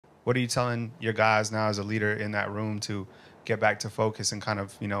What are you telling your guys now as a leader in that room to get back to focus and kind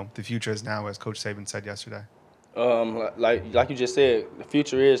of, the future is now, as Coach Saban said yesterday? Like you just said, the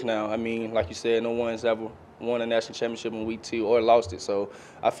future is now. I mean, like you said, no one's ever won a national championship in week 2 or lost it. So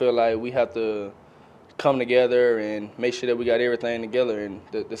I feel like we have to come together and make sure that we got everything together. And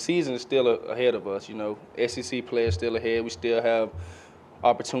the season is still ahead of us. SEC players still ahead. We still have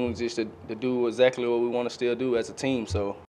opportunities to do exactly what we want to still do as a team. So